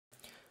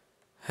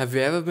Have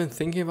you ever been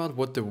thinking about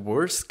what the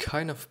worst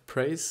kind of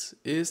praise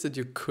is that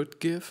you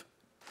could give?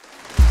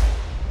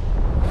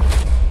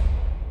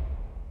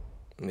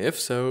 If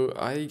so,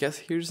 I guess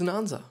here's an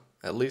answer.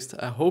 At least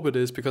I hope it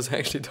is, because I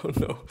actually don't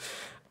know.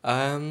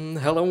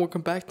 Hello and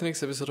welcome back to the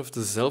next episode of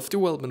the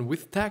Self-Development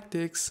with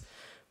Tactics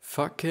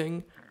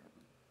fucking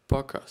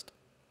podcast.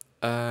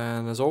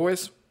 And as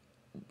always,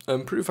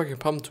 I'm pretty fucking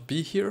pumped to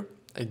be here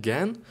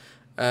again.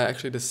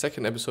 Actually, the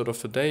second episode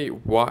of the day.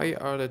 Why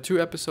are there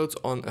two episodes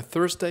on a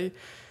Thursday?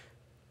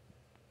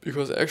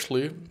 Because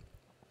actually,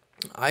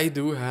 I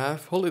do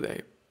have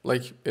holiday.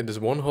 Like, it is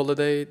one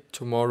holiday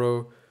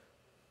tomorrow.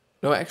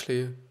 No,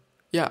 actually,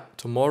 yeah,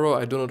 tomorrow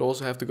I do not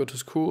also have to go to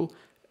school.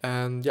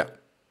 And yeah,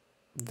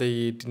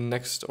 the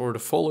next or the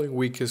following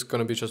week is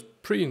gonna be just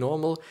pretty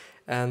normal.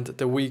 And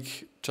the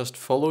week just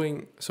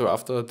following, so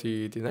after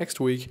the next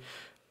week,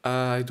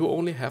 I do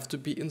only have to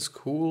be in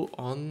school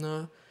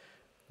on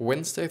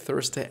Wednesday,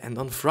 Thursday, and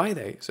on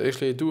Friday. So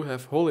actually I do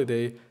have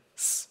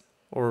holidays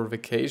or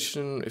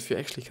vacation, if you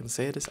actually can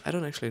say this, I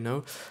don't actually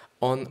know,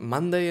 on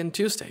Monday and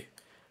Tuesday,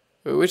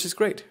 which is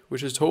great,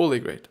 which is totally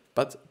great.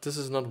 But this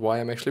is not why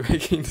I'm actually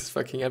making this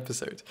fucking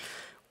episode.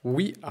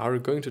 We are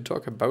going to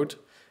talk about,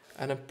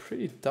 and I'm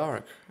pretty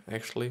dark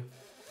actually,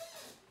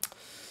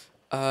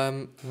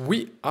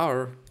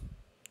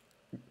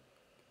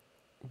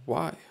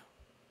 why?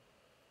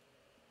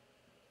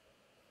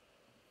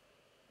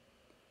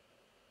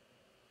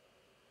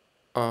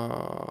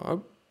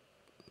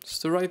 It's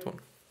the right one.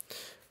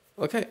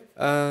 Okay,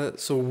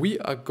 so we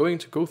are going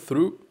to go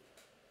through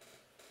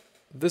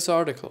this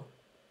article,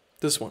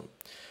 this one,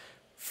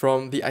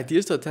 from the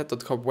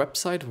ideas.ted.com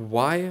website.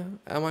 Why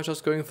am I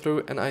just going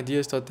through an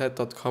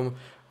ideas.ted.com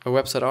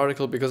website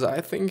article? Because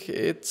I think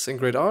it's a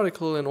great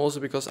article, and also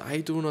because I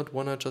do not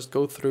want to just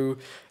go through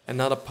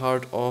another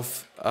part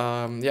of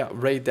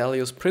Ray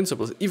Dalio's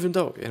Principles, even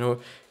though, you know,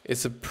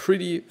 it's a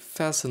pretty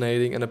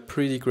fascinating and a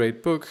pretty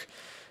great book.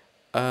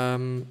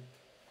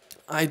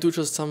 I do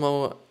just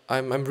somehow,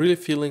 I'm really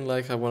feeling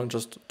like I want to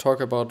just talk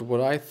about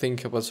what I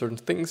think about certain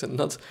things, and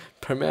not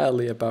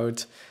primarily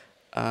about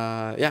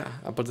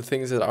about the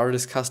things that are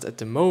discussed at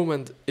the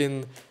moment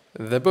in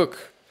the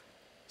book.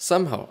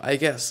 Somehow, I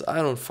guess,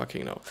 I don't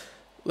fucking know.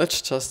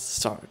 Let's just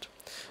start.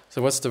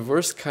 So what's the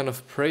worst kind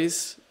of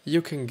praise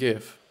you can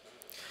give?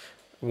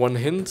 One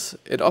hint,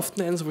 it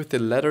often ends with the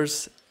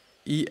letters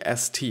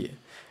EST,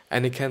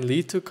 and it can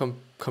lead to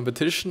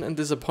competition and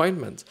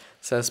disappointment,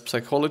 says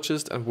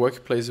psychologist and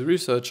workplace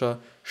researcher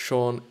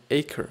Sean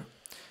Aker.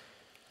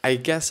 I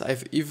guess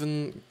I've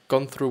even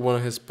gone through one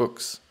of his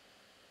books.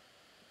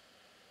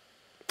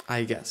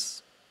 I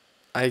guess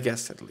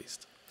at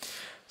least.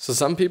 So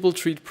some people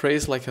treat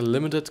praise like a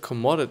limited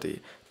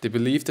commodity. They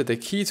believe that the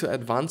key to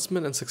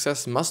advancement and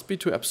success must be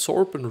to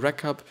absorb and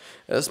rack up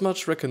as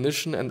much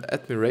recognition and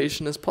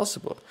admiration as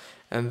possible.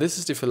 And this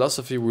is the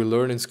philosophy we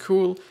learn in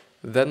school,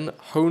 then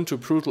honed to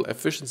brutal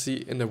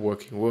efficiency in the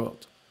working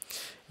world.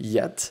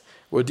 Yet,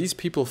 what these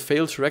people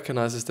fail to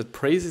recognize is that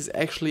praise is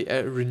actually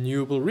a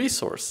renewable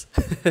resource.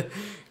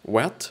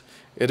 What?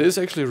 It is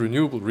actually a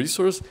renewable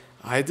resource?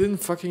 I didn't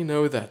fucking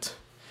know that.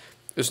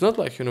 It's not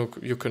like, you know,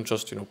 you can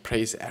just,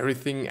 praise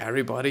everything that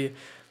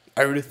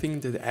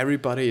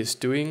everybody is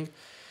doing.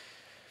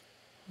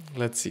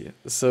 Let's see.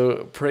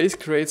 So, praise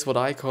creates what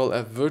I call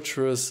a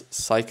virtuous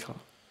cycle.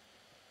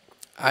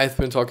 I've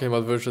been talking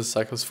about virtuous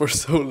cycles for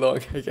so long,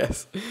 I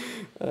guess.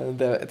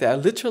 They are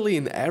literally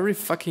in every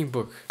fucking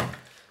book.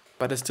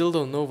 But I still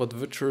don't know what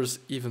virtuous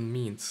even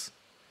means.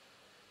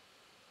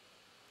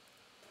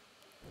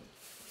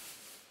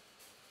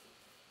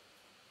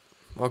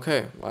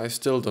 Okay, I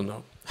still don't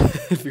know.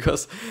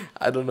 Because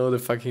I don't know the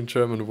fucking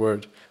German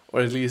word.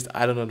 Or at least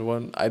I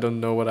don't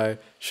know what I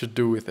should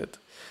do with it.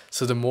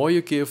 So the more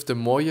you give, the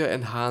more you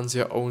enhance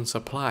your own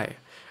supply.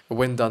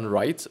 When done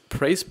right,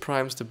 praise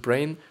primes the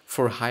brain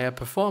for higher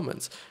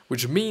performance,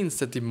 which means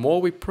that the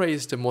more we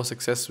praise, the more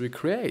success we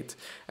create.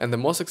 And the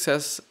more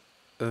success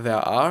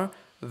there are,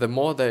 the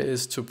more there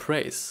is to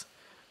praise.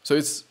 So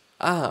it's,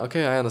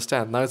 okay, I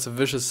understand. Now it's a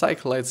vicious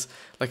cycle. It's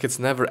like it's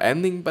never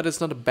ending, but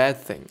it's not a bad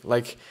thing.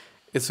 Like,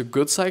 it's a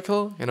good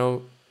cycle,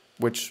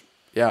 which,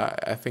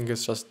 I think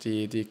is just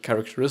the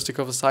characteristic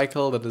of a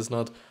cycle that is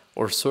not,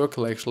 or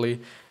circle actually,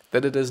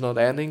 that it is not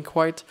ending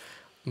quite.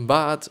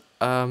 But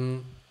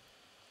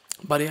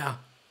yeah.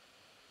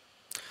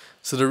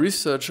 So the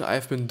research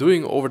I've been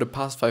doing over the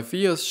past 5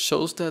 years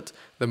shows that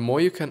the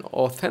more you can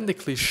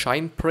authentically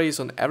shine praise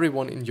on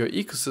everyone in your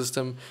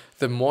ecosystem,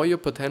 the more your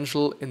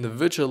potential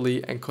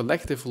individually and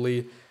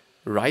collectively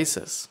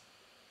rises.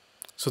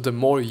 So the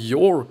more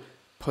your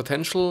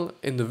potential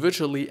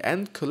individually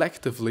and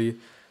collectively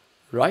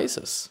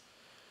rises.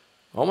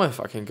 Oh my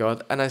fucking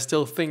god. And I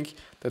still think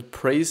that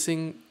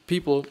praising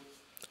people,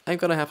 I'm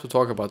gonna have to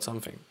talk about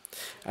something.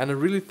 And I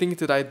really think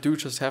that I do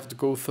just have to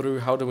go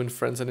through How to Win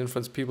Friends and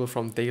Influence People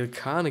from Dale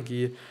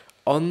Carnegie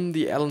on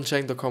the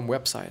alanchang.com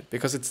website,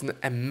 because it's an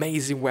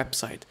amazing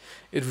website.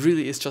 It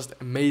really is just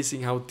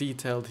amazing how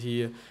detailed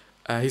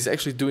he's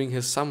actually doing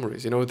his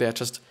summaries. They're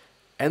just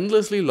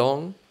endlessly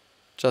long,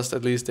 just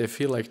at least they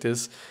feel like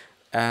this,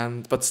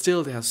 but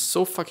still they are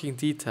so fucking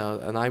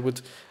detailed, and I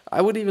would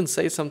even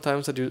say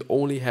sometimes that you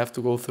only have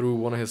to go through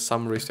one of his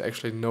summaries to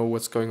actually know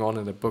what's going on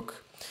in the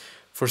book.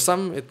 For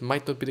some it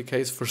might not be the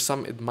case, for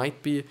some it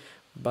might be,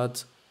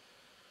 but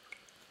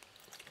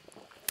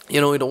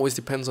it always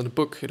depends on the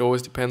book. It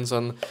always depends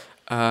on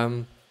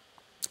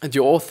the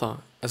author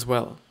as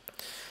well.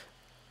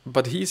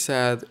 But he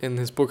said in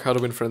his book How to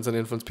Win Friends and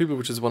Influence People,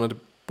 which is one of the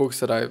books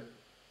that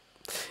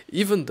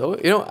even though,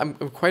 I'm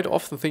quite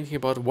often thinking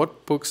about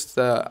what books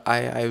that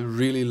I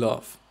really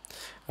love.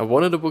 And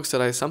one of the books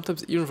that I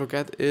sometimes even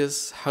forget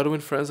is How to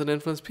Win Friends and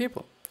Influence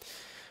People.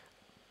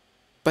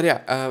 But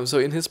yeah, so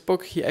in his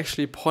book, he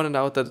actually pointed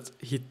out that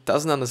he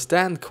doesn't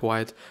understand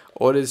quite,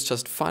 or it's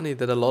just funny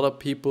that a lot of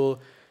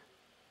people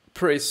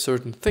praise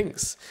certain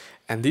things.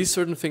 And these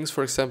certain things,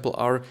 for example,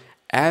 are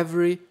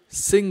every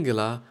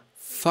singular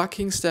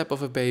fucking step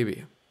of a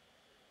baby.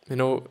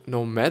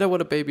 No matter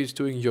what a baby is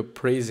doing, you're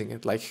praising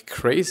it like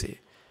crazy.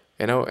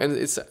 And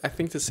it's, I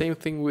think, the same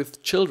thing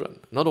with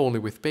children, not only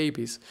with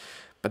babies.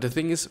 But the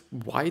thing is,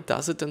 why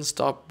does it then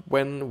stop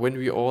when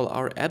we all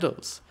are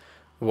adults?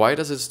 Why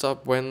does it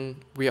stop when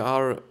we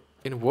are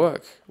in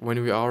work,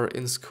 when we are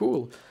in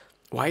school?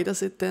 Why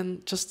does it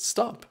then just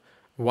stop?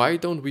 Why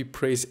don't we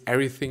praise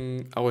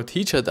everything our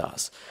teacher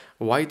does?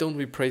 Why don't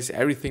we praise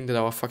everything that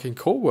our fucking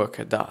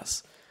coworker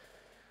does?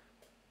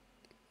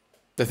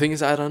 The thing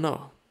is, I don't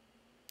know.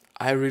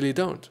 I really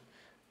don't.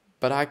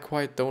 But I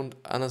quite don't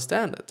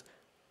understand it.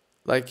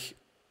 Like,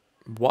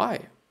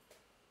 why?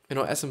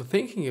 As I'm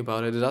thinking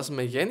about it, it doesn't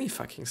make any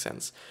fucking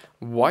sense.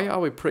 Why are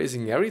we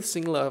praising every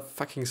single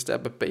fucking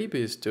step a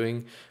baby is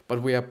doing,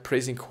 but we are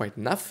praising quite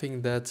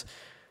nothing that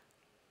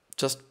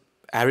just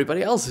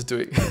everybody else is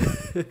doing?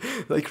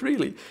 Like,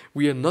 really,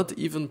 we are not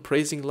even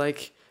praising,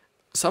 like,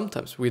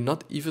 sometimes we're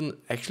not even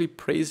actually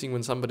praising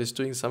when somebody's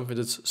doing something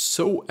that's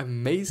so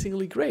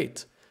amazingly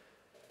great.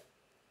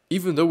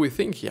 Even though we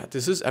think, yeah,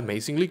 this is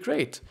amazingly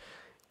great,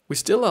 we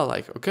still are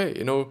like, okay,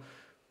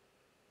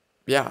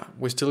 yeah,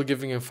 we're still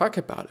giving a fuck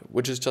about it,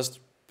 which is just,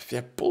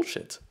 yeah,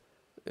 bullshit.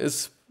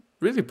 It's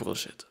really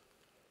bullshit.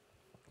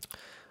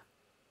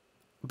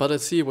 But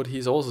let's see what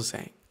he's also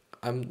saying.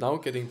 I'm now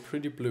getting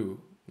pretty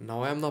blue.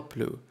 Now I'm not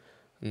blue.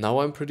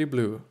 Now I'm pretty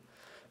blue.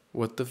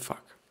 What the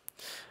fuck?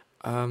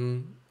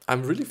 I'm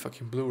really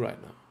fucking blue right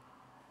now.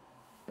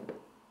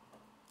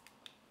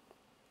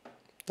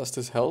 Does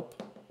this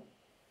help?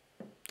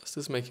 Does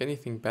this make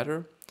anything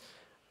better?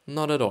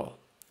 Not at all.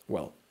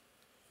 Well.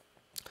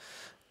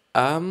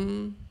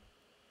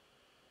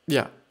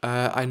 Yeah,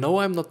 I know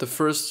I'm not the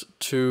first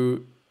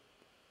to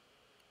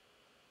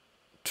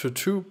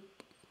toot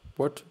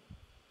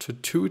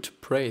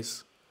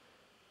praise,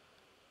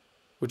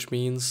 which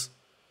means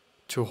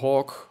to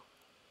hawk,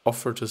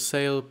 offer to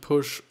sale,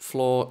 push,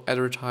 floor,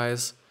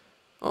 advertise.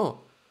 Oh,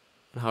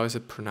 and how is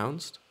it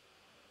pronounced?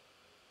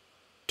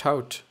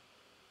 Tout.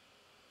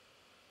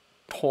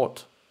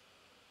 Tout.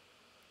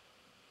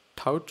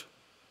 Tout?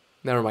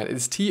 Never mind,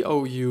 it's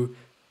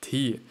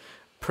T-O-U-T.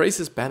 Praise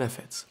is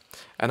benefits.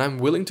 And I'm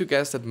willing to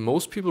guess that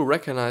most people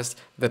recognize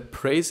that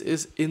praise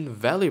is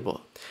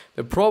invaluable.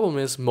 The problem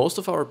is most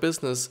of our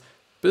businesses,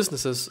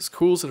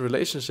 schools and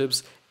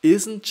relationships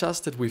isn't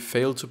just that we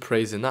fail to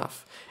praise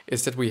enough.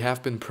 It's that we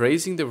have been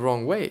praising the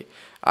wrong way.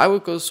 I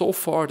would go so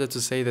far as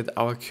to say that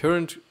our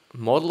current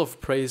model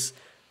of praise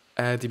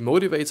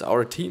demotivates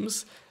our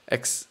teams,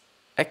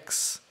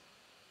 exacerbates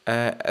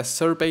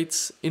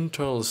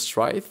internal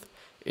strife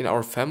in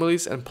our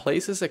families, and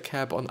places a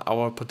cap on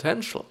our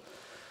potential.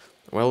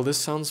 Well, this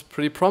sounds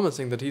pretty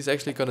promising that he's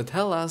actually going to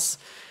tell us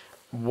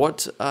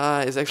what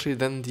is actually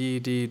then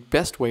the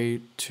best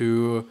way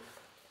to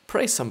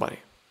praise somebody.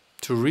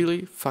 To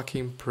really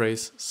fucking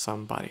praise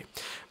somebody.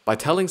 By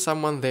telling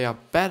someone they are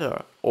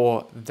better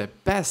or the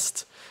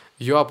best,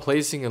 you are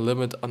placing a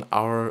limit on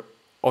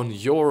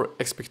your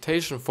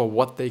expectation for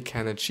what they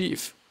can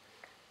achieve.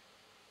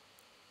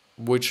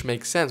 Which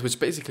makes sense, which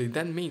basically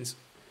then means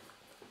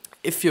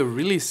if you're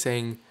really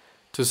saying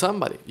to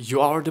somebody, you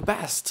are the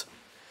best,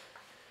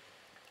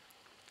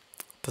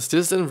 does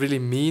this then really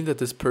mean that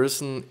this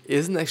person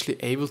isn't actually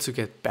able to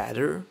get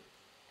better?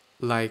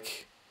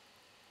 Like,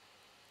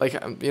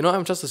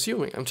 I'm just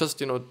assuming. I'm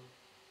just,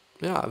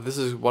 yeah, this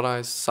is what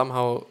I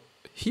somehow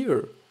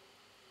hear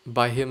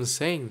by him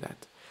saying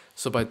that.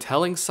 So by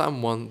telling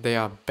someone they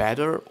are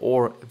better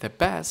or the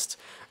best,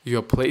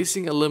 you're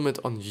placing a limit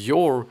on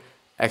your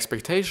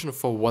expectation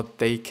for what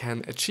they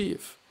can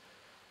achieve.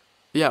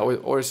 Yeah,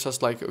 or it's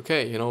just like,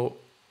 okay,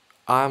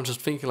 I'm just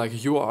thinking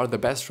like you are the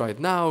best right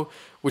now,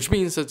 which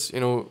means that,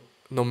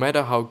 no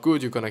matter how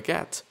good you're gonna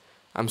get,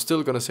 I'm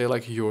still gonna say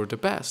like you're the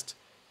best,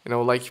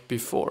 like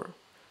before.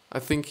 I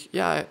think,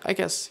 yeah, I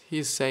guess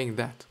he's saying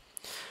that.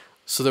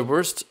 So the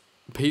worst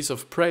piece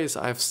of praise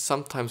I've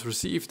sometimes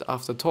received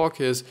after talk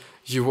is,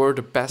 you were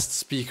the best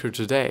speaker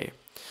today.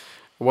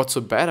 What's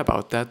so bad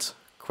about that?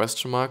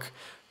 Question mark.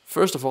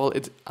 First of all,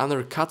 it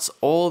undercuts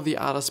all the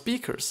other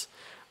speakers.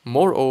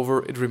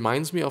 Moreover, it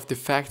reminds me of the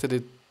fact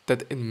that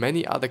in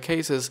many other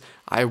cases,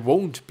 I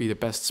won't be the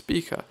best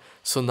speaker.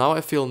 So now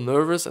I feel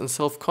nervous and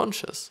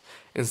self-conscious.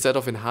 Instead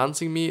of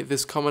enhancing me,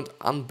 this comment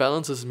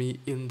unbalances me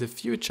in the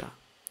future.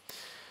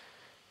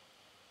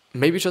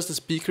 Maybe just the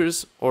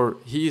speakers, or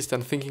he is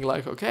then thinking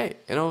like, okay,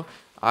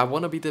 I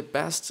want to be the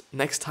best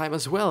next time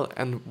as well.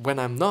 And when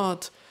I'm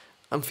not,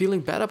 I'm feeling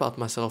bad about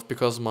myself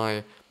because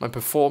my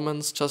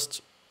performance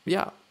just,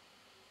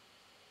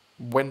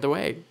 went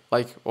away,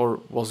 or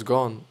was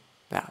gone.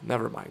 Yeah,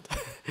 never mind.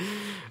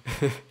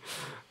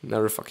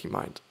 Never fucking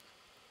mind.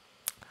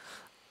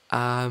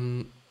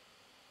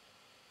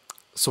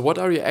 So what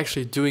are you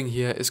actually doing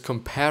here is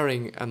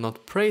comparing and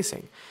not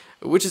praising,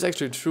 which is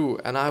actually true.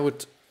 And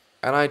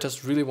I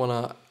just really want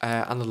to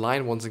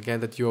underline once again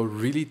that you're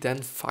really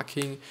then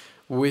fucking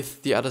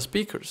with the other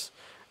speakers.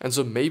 And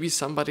so maybe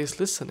somebody is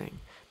listening.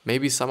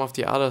 Maybe some of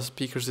the other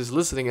speakers is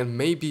listening, and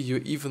maybe you're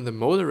even the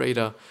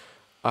moderator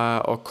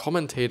or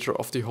commentator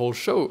of the whole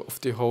show,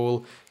 of the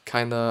whole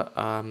kind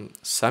of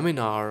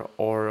seminar,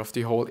 or of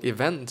the whole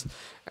event.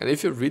 And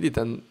if you're really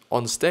then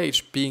on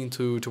stage being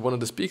to one of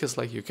the speakers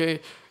like, okay,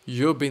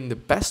 you've been the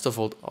best of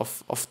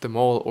them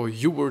all, or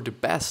you were the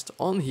best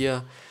on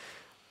here,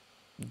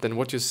 then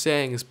what you're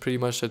saying is pretty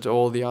much that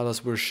all the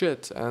others were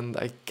shit. And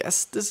I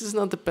guess this is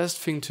not the best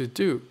thing to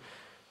do,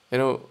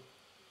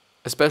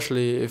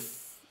 especially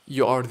if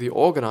you are the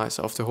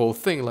organizer of the whole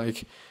thing.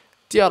 Like,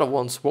 the other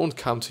ones won't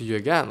come to you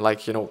again.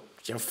 Like, you're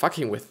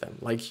fucking with them.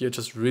 Like, you're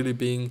just really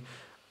being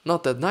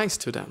not that nice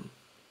to them.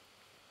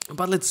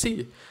 But let's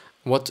see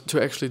what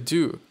to actually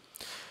do.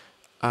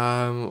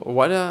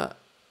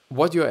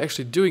 What you're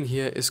actually doing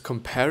here is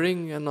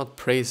comparing and not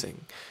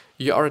praising.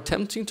 You are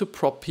attempting to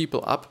prop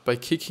people up by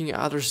kicking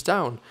others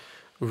down.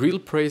 Real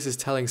praise is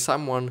telling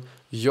someone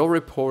your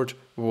report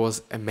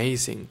was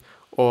amazing,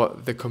 or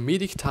the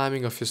comedic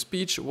timing of your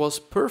speech was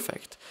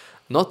perfect.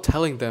 Not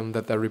telling them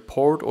that their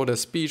report or their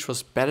speech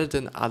was better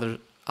than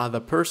other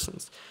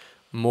person's.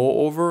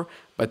 Moreover,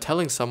 by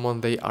telling someone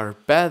they are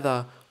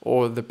better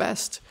or the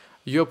best,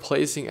 you're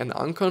placing an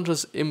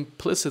unconscious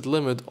implicit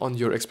limit on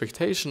your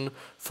expectation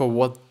for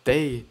what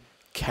they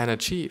can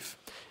achieve.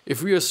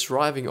 If we are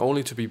striving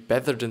only to be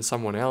better than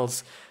someone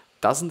else,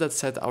 doesn't that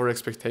set our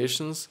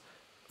expectations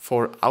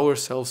for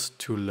ourselves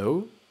too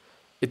low?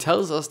 It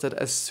tells us that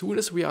as soon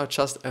as we are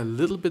just a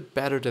little bit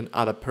better than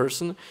other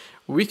person,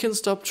 we can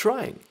stop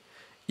trying,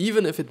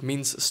 even if it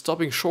means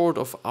stopping short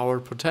of our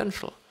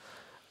potential.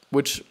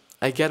 Which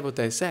I get what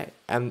they say,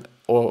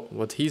 or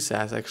what he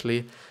says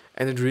actually,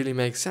 and it really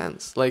makes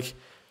sense. Like,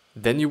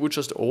 then you would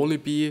just only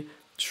be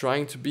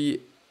trying to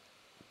be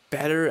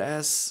better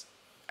as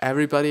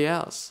everybody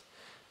else.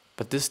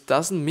 But this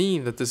doesn't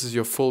mean that this is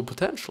your full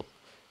potential.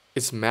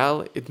 It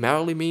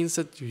merely means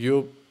that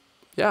you're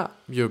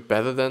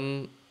better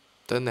than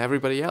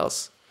everybody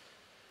else.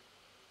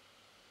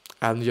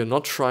 And you're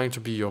not trying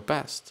to be your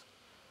best.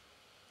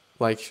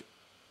 You're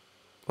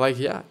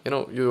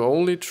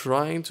only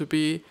trying to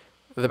be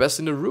the best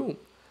in the room.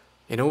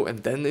 And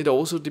then it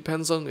also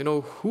depends on,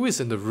 who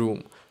is in the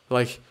room.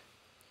 Like,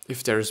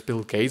 if there's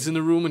Bill Gates in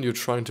the room and you're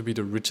trying to be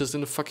the richest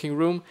in the fucking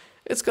room,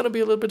 it's gonna be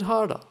a little bit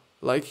harder.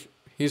 Like,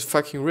 he's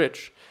fucking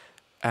rich.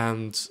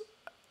 And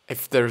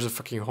if there's a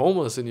fucking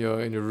homeless in your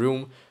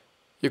room,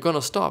 you're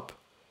gonna stop.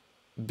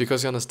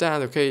 Because you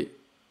understand, okay,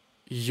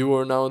 you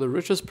are now the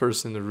richest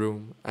person in the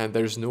room, and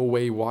there's no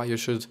way why you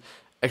should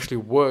actually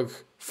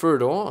work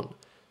further on.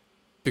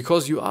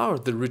 Because you are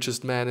the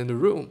richest man in the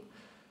room,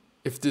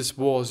 if this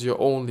was your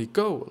only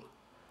goal.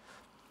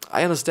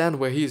 I understand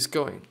where he is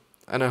going,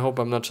 and I hope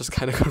I'm not just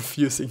kind of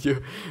confusing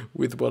you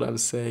with what I'm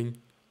saying.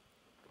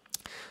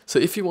 So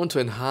if you want to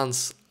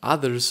enhance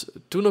others,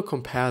 do not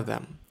compare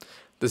them.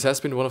 This has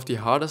been one of the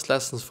hardest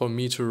lessons for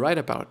me to write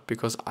about,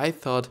 because I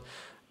thought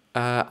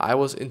I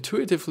was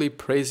intuitively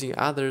praising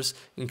others,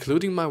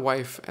 including my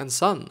wife and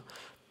son.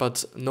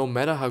 But no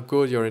matter how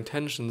good your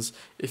intentions,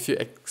 if you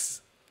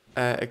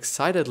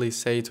excitedly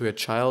say to a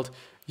child,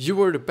 you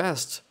were the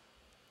best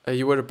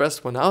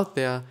one out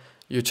there,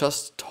 you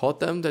just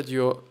taught them that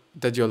your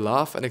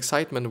love and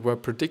excitement were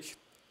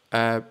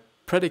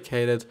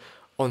predicated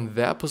on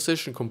their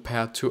position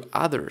compared to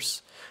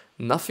others.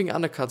 Nothing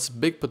undercuts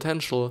big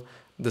potential.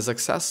 The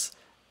success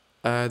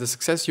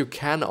you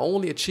can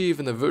only achieve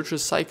in a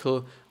virtuous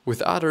cycle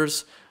with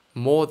others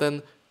more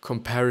than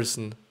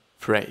comparison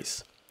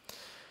praise.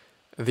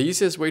 The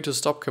easiest way to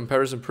stop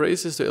comparison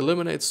praise is to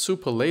eliminate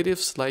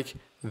superlatives like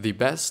the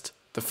best,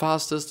 the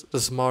fastest,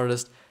 the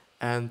smartest,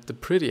 and the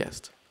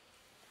prettiest.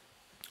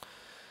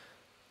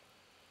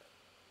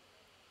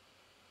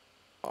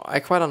 I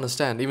quite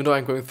understand, even though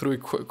I'm going through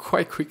it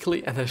quite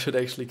quickly, and I should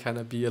actually kind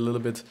of be a little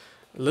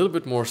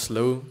bit more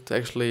slow to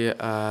actually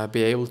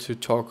be able to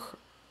talk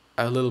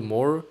a little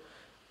more.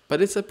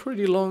 But it's a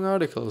pretty long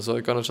article, so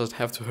I'm gonna just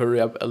have to hurry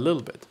up a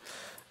little bit.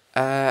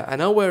 I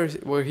know where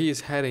he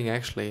is heading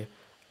actually.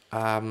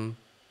 It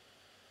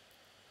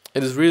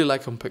is really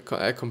like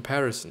a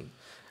comparison.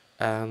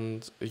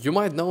 And you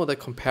might know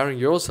that comparing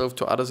yourself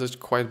to others is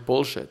quite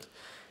bullshit.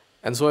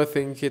 And so I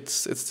think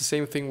it's the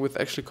same thing with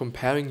actually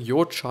comparing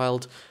your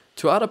child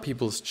to other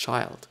people's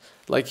child.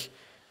 Like,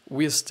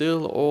 we're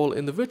still all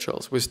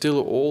individuals. We're still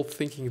all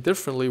thinking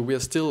differently. We are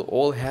still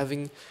all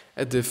having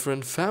a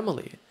different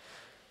family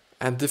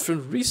and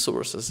different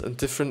resources and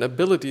different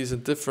abilities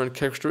and different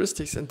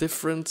characteristics and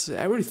different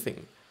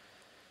everything.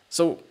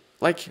 So,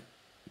 like,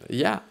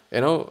 yeah,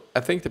 I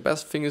think the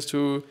best thing is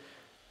to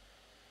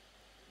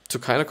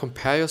kind of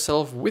compare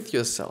yourself with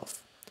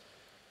yourself.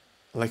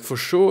 Like, for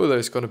sure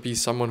there's going to be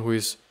someone who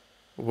is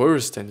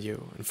worse than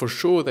you, and for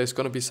sure there's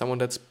going to be someone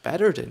that's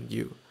better than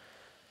you.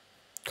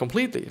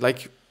 Completely.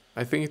 Like,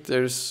 I think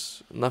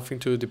there's nothing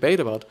to debate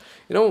about.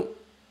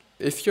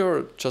 If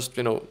you're just,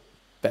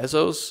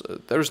 Bezos,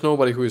 there's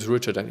nobody who is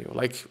richer than you.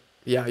 Like,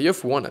 yeah,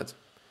 you've won it.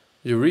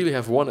 You really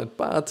have won it,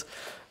 but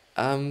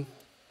I'm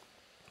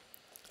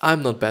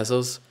not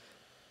Bezos.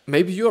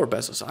 Maybe you're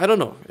Bezos. I don't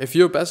know. If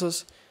you're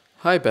Bezos,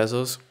 hi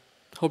Bezos.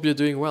 Hope you're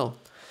doing well.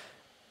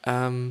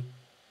 But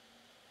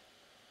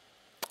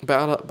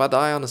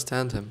I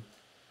understand him.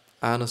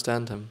 And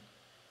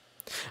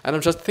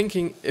I'm just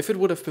thinking, if it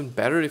would have been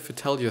better if you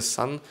tell your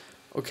son,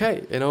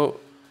 okay,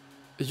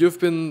 you've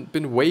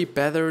been way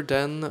better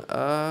than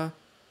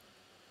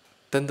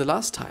the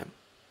last time.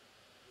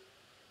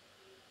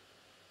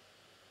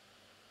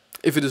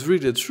 If it is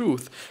really the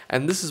truth,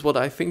 and this is what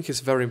I think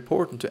is very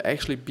important, to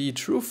actually be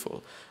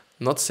truthful,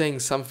 not saying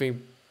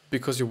something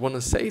because you want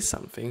to say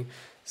something,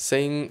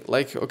 saying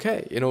like,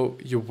 okay,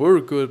 you were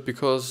good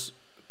because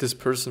this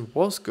person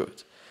was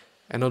good,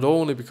 and not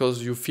only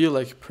because you feel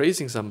like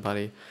praising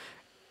somebody.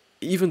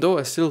 Even though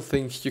I still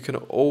think you can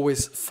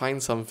always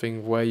find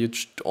something where you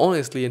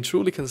honestly and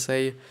truly can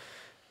say,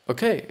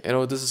 okay,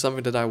 this is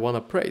something that I want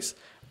to praise,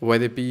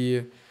 whether it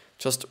be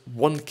just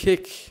one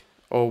kick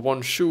or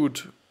one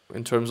shoot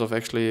in terms of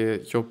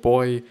actually your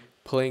boy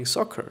playing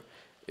soccer.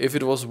 If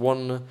it was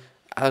one,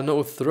 I don't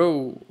know,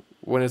 throw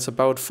when it's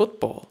about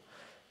football,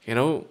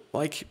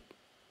 like,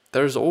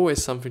 there's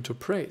always something to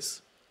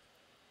praise.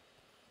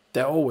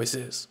 There always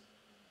is,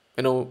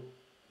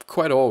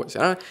 quite always.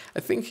 And I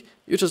think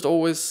you just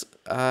always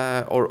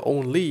or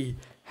only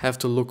have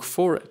to look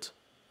for it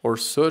or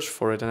search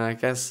for it, and I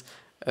guess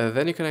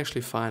then you can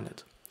actually find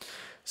it.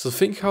 So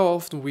think how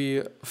often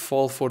we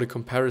fall for the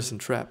comparison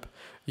trap.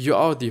 You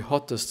are the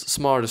hottest,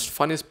 smartest,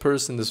 funniest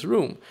person in this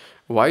room.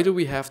 Why do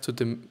we have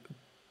to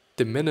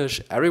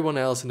diminish everyone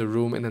else in the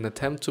room in an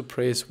attempt to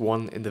praise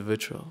one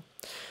individual?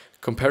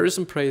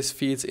 Comparison praise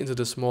feeds into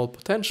the small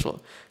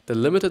potential, the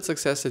limited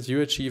success that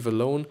you achieve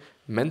alone,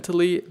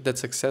 mentally, that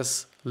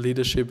success,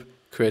 leadership,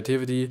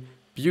 creativity,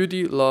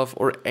 beauty, love,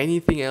 or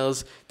anything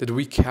else that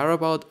we care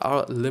about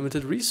are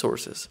limited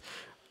resources.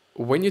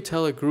 When you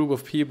tell a group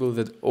of people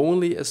that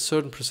only a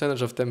certain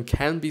percentage of them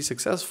can be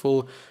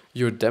successful,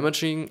 you're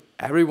damaging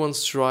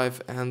everyone's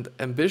drive and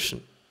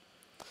ambition.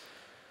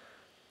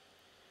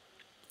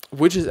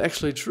 Which is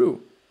actually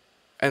true.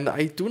 And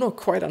I do not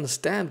quite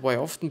understand why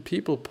often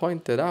people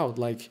point that out,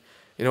 like,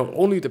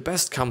 only the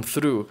best come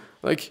through.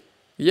 Like,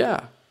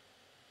 yeah,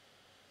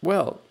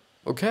 well,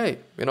 okay,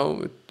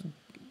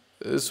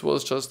 this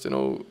was just,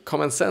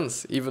 common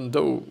sense, even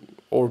though,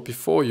 or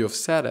before you've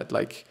said it,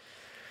 like,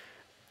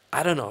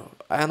 I don't know,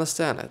 I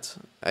understand it.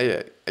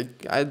 I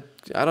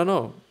don't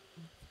know.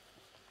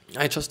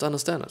 I just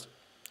understand it.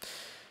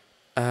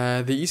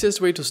 The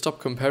easiest way to stop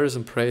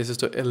comparison praise is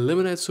to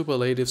eliminate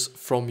superlatives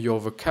from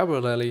your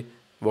vocabulary,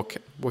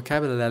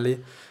 vocabulary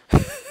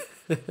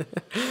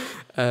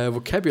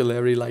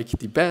like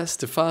the best,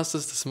 the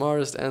fastest, the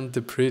smartest, and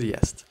the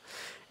prettiest.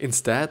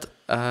 Instead,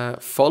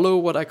 follow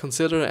what I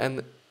consider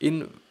an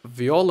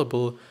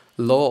inviolable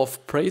law of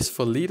praise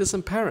for leaders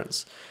and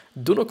parents.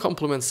 Do not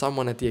compliment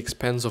someone at the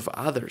expense of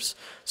others.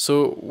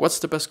 So what's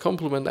the best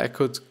compliment I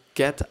could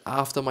get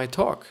after my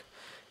talk?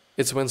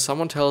 It's when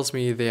someone tells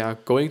me they are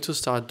going to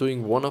start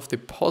doing one of the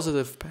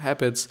positive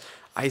habits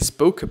I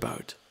spoke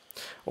about,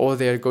 or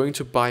they are going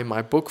to buy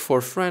my book for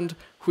a friend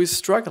who is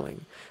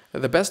struggling.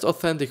 The best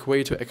authentic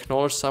way to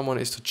acknowledge someone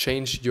is to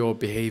change your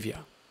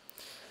behavior.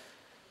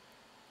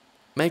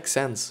 Makes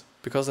sense,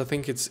 because I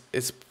think it's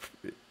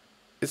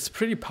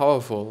pretty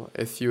powerful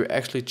if you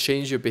actually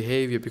change your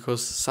behavior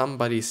because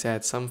somebody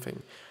said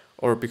something,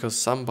 or because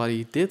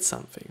somebody did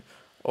something,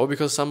 or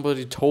because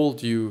somebody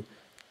told you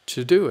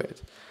to do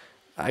it.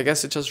 I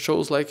guess it just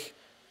shows like,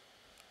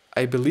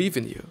 I believe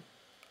in you.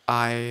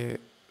 I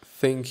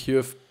think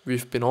you've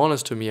been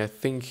honest to me. I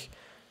think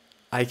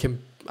I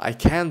can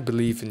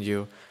believe in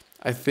you.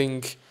 I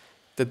think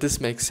that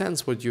this makes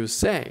sense what you're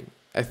saying.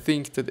 I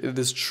think that it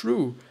is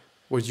true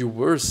what you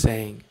were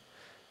saying.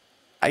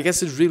 I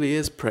guess it really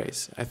is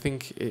praise. I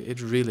think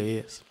it really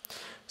is.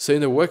 So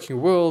in the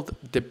working world,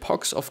 the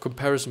pox of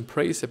comparison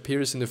praise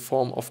appears in the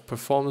form of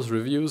performance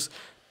reviews,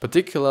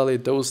 particularly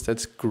those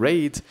that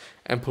grade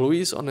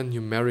employees on a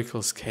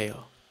numerical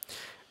scale.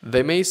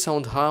 They may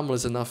sound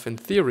harmless enough in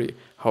theory.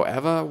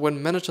 However,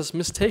 when managers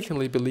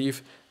mistakenly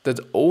believe that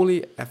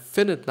only a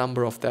finite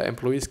number of their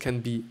employees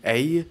can be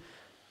A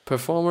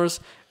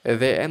performers,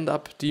 they end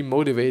up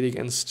demotivating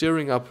and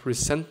stirring up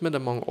resentment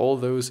among all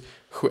those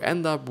who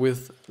end up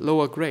with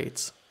lower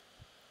grades.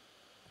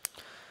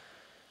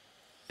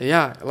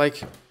 Yeah,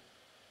 like,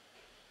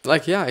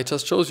 Like, yeah, it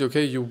just shows you,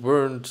 okay, you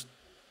weren't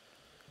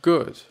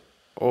good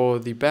or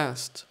the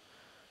best.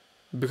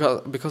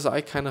 Because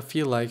I kind of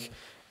feel like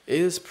it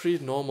is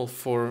pretty normal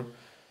for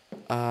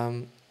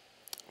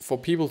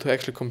people to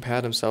actually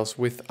compare themselves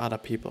with other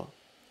people,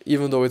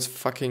 even though it's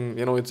fucking,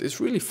 it's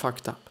really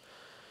fucked up.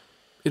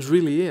 It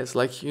really is.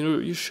 Like,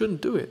 you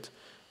shouldn't do it.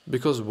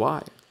 Because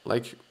why?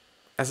 Like,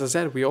 as I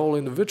said, we're all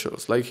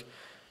individuals. Like,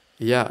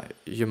 yeah,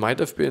 you might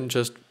have been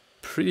just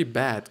pretty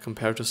bad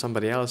compared to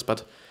somebody else,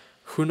 but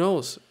who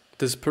knows?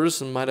 This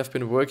person might have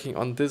been working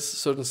on this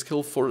certain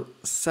skill for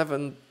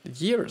 7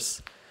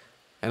 years.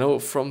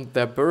 From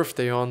their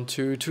birthday on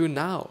to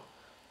now.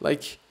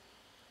 Like,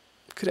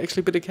 could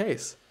actually be the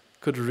case.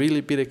 Could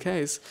really be the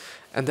case.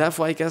 And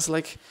therefore, I guess,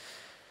 like,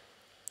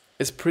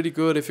 it's pretty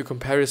good if you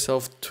compare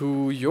yourself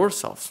to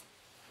yourself.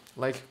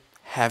 Like,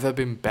 have I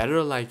been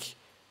better like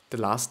the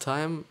last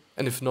time?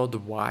 And if not,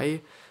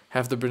 why?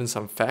 Have there been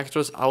some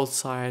factors,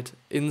 outside,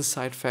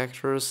 inside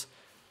factors?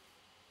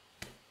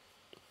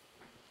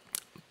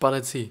 But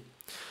let's see.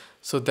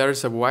 So there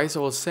is a wise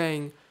old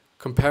saying,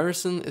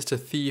 comparison is the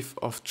thief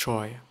of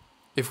joy.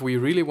 If we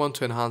really want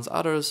to enhance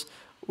others,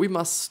 we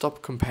must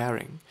stop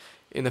comparing.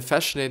 In a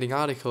fascinating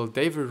article,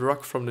 David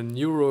Rock from the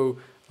Neuro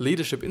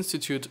Leadership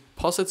Institute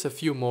posits a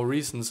few more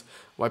reasons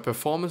why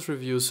performance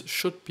reviews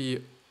should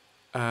be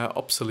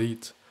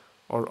obsolete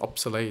or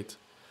obsolete.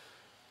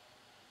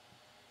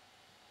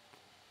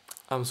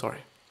 I'm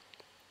sorry.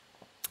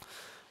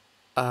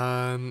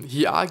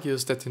 He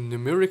argues that the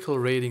numerical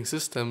rating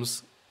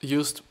systems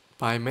used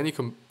by many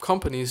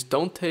companies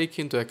don't take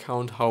into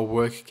account how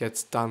work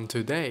gets done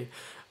today.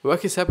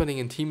 Work is happening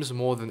in teams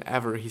more than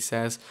ever, he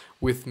says,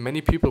 with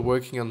many people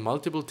working on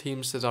multiple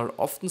teams that are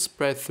often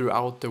spread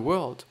throughout the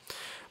world.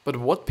 But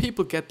would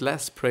people get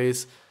less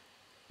praise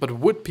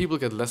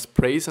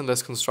and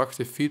less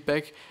constructive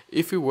feedback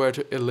if we were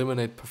to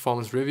eliminate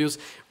performance reviews?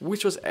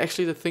 Which was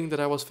actually the thing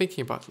that I was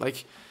thinking about.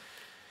 Like,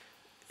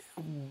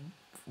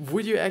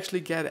 would you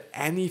actually get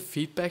any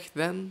feedback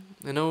then?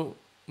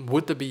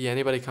 Would there be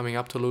anybody coming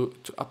up to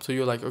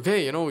you like,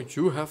 okay,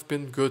 you have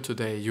been good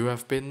today, you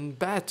have been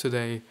bad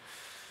today?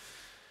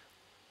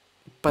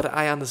 But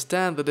I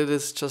understand that it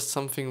is just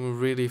something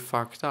really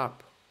fucked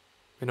up.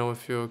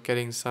 If you're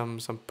getting some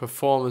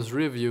performance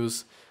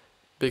reviews,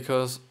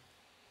 because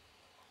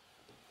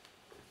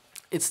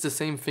it's the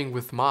same thing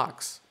with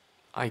marks,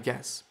 I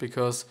guess,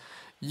 because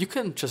you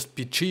can just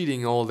be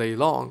cheating all day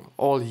long,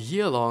 all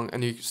year long,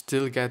 and you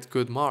still get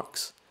good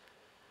marks.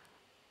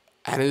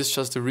 And it's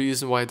just the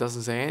reason why it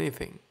doesn't say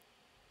anything.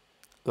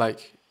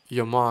 Like,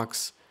 your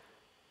marks,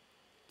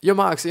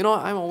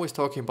 I'm always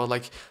talking about,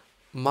 like,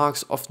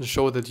 marks often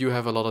show that you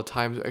have a lot of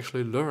time to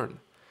actually learn.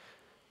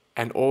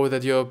 Or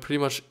that you're pretty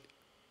much,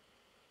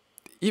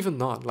 even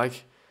not,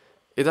 like,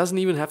 it doesn't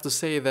even have to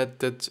say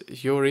that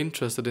you're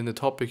interested in the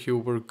topic you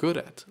were good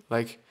at.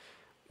 Like,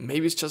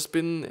 maybe it's just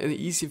been an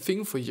easy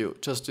thing for you,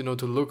 just, to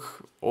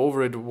look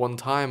over it one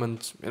time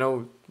and,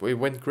 it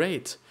went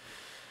great.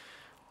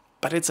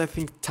 But it's, I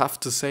think, tough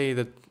to say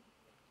that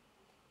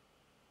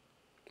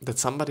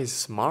somebody's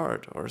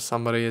smart or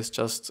somebody is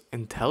just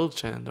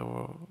intelligent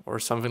or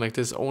something like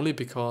this only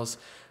because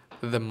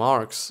the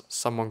marks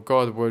someone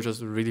got were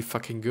just really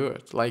fucking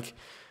good. Like,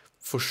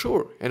 for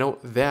sure,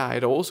 there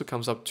it also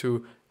comes up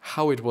to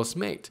how it was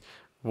made.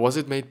 Was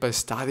it made by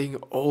studying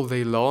all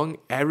day long,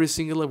 every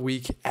single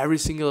week, every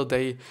single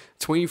day,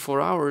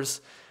 24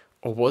 hours?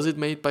 Or was it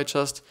made by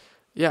just,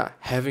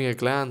 having a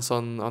glance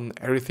on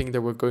everything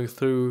that we're going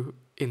through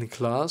in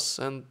class,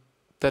 and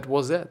that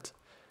was it?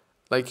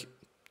 Like,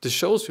 this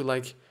shows you,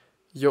 like,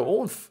 your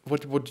own,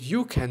 what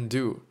you can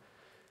do.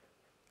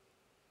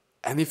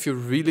 And if you're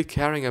really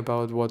caring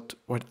about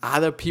what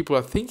other people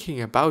are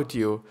thinking about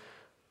you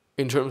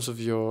in terms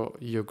of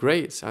your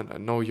grades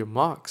and know your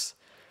marks,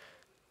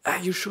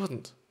 you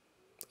shouldn't,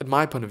 at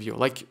my point of view.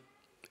 Like,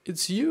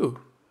 it's you.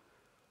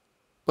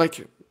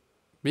 Like,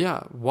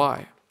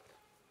 why?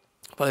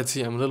 But let's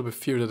see, I'm a little bit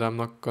feared that I'm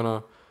not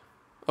gonna...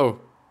 Oh.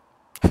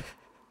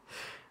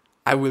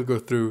 I will go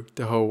through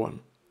the whole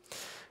one.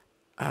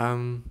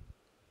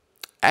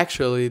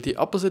 Actually, the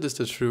opposite is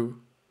the truth.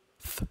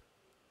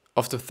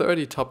 Of the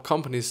 30 top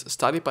companies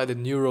studied by the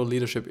Neuro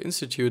Leadership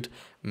Institute,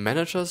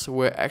 managers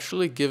were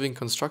actually giving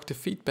constructive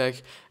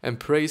feedback and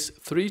praise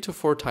 3 to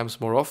 4 times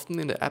more often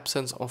in the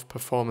absence of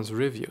performance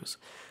reviews.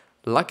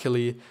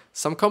 Luckily,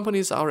 some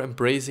companies are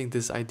embracing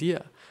this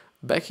idea.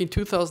 Back in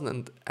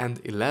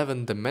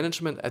 2011, the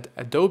management at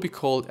Adobe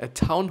called a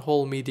town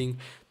hall meeting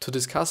to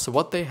discuss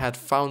what they had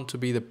found to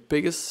be the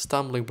biggest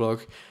stumbling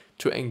block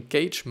to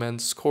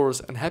engagement, scores,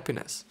 and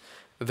happiness: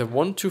 the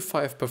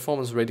 1-to-5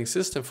 performance rating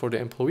system for the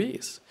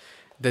employees.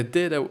 They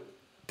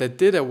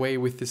did away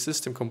with the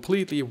system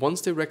completely once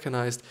they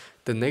recognized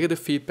the negative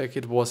feedback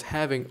it was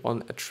having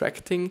on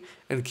attracting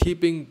and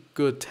keeping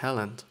good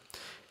talent.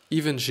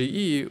 Even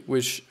GE,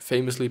 which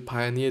famously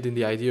pioneered in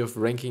the idea of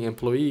ranking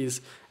employees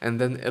and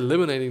then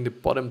eliminating the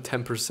bottom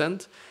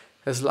 10%,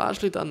 has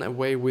largely done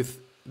away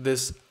with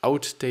this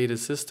outdated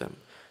system.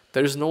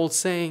 There is an old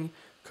saying,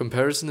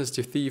 comparison is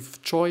the thief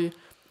of joy.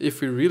 if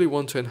we really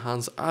want to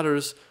enhance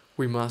others,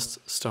 we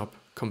must stop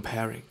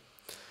comparing.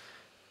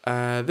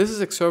 This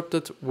is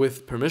excerpted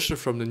with permission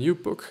from the new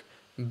book,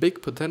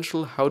 Big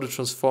Potential: How to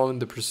Transform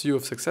the Pursuit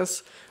of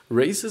Success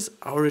Raises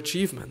Our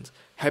Achievement,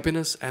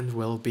 Happiness and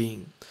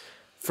Well-Being,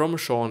 from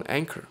Sean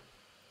Anker.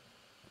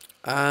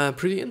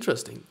 Pretty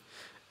interesting,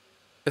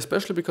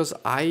 especially because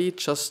I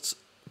just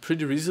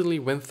pretty recently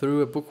went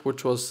through a book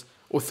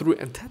through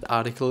a TED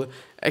article.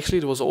 Actually,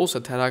 it was also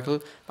a TED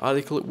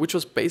article which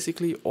was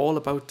basically all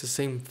about the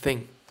same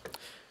thing.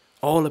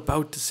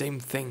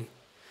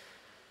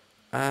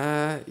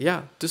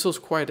 This was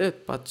quite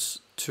it. But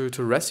to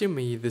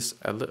resume this,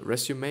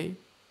 resume,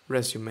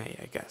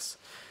 I guess.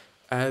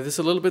 This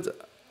a little bit.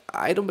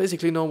 I don't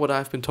basically know what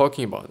I've been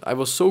talking about. I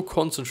was so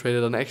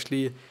concentrated on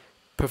actually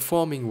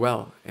performing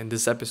well in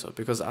this episode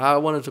because I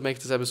wanted to make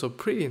this episode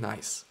pretty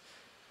nice.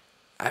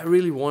 I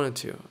really wanted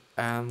to,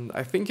 and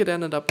I think it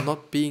ended up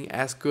not being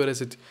as good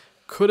as it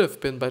could have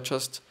been by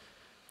just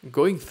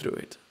going through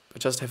it, by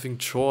just having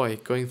joy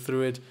going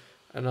through it,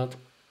 and not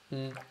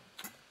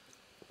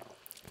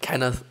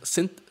kind of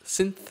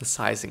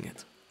synthesizing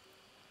it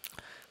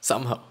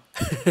somehow.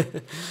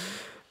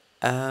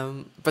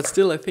 But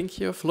still, I think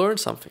you have learned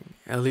something,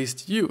 at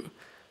least you,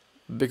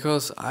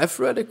 because I've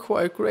read it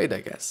quite great,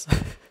 I guess.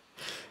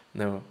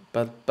 No,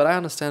 but I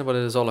understand what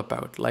it is all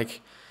about.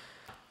 Like,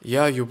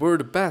 yeah, you were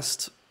the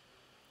best.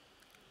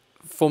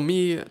 For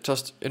me,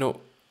 just,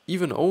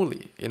 even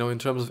only, in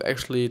terms of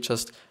actually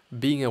just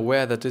being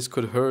aware that this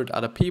could hurt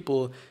other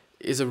people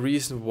is a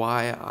reason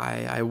why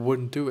I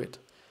wouldn't do it.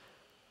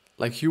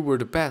 Like, you were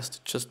the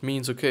best just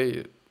means,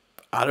 okay,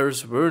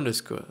 others weren't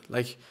as good.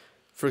 Like,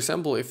 for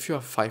example, if you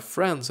have 5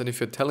 friends and if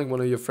you're telling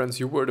one of your friends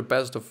you were the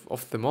best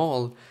of them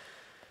all,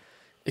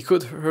 it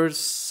could hurt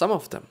some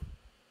of them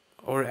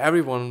or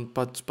everyone,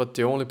 but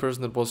the only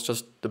person that was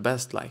just the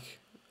best,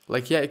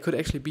 yeah, it could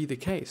actually be the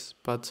case,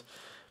 but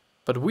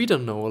we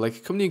don't know.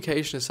 Like,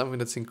 communication is something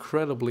that's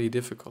incredibly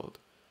difficult,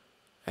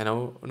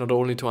 not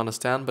only to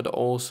understand but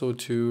also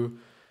to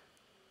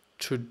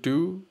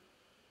do.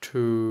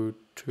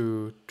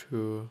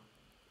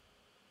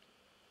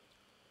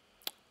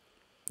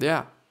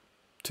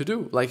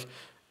 Like,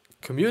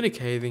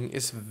 communicating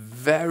is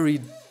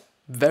very,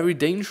 very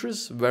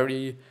dangerous,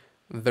 very,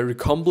 very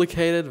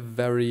complicated,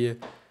 very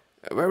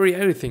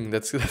everything.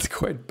 That's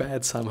quite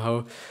bad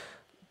somehow,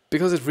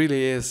 because it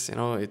really is.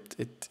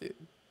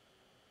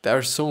 There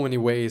are so many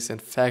ways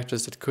and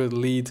factors that could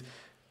lead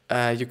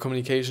your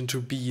communication to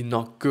be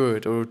not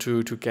good, or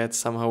to get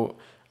somehow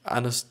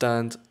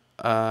understand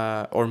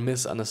or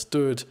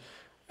misunderstood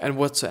and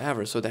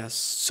whatsoever. So there's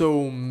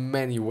so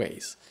many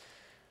ways.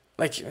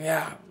 I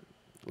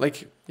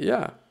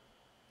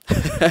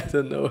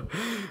don't know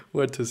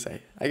what to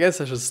say. I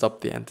guess I should stop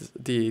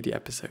the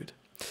episode.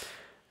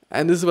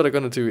 And this is what I'm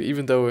gonna do,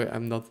 even though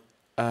I'm not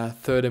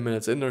 30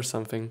 minutes in or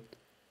something.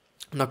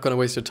 I'm not gonna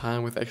waste your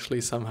time with actually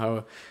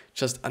somehow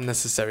just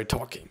unnecessary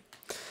talking.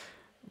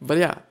 But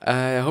yeah,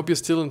 I hope you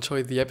still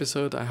enjoyed the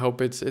episode. I hope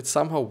it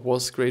somehow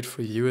was great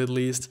for you at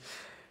least.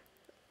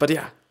 But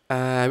yeah,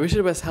 I wish you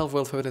the best health,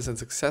 wealth, happiness, and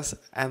success.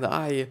 And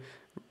I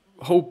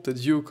hope that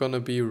you're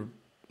gonna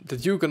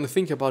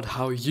think about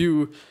how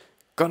you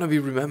gonna be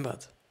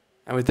remembered.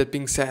 And with that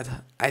being said,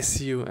 I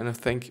see you, and I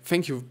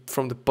thank you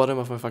from the bottom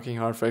of my fucking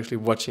heart for actually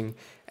watching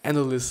and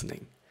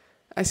listening.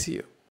 I see you.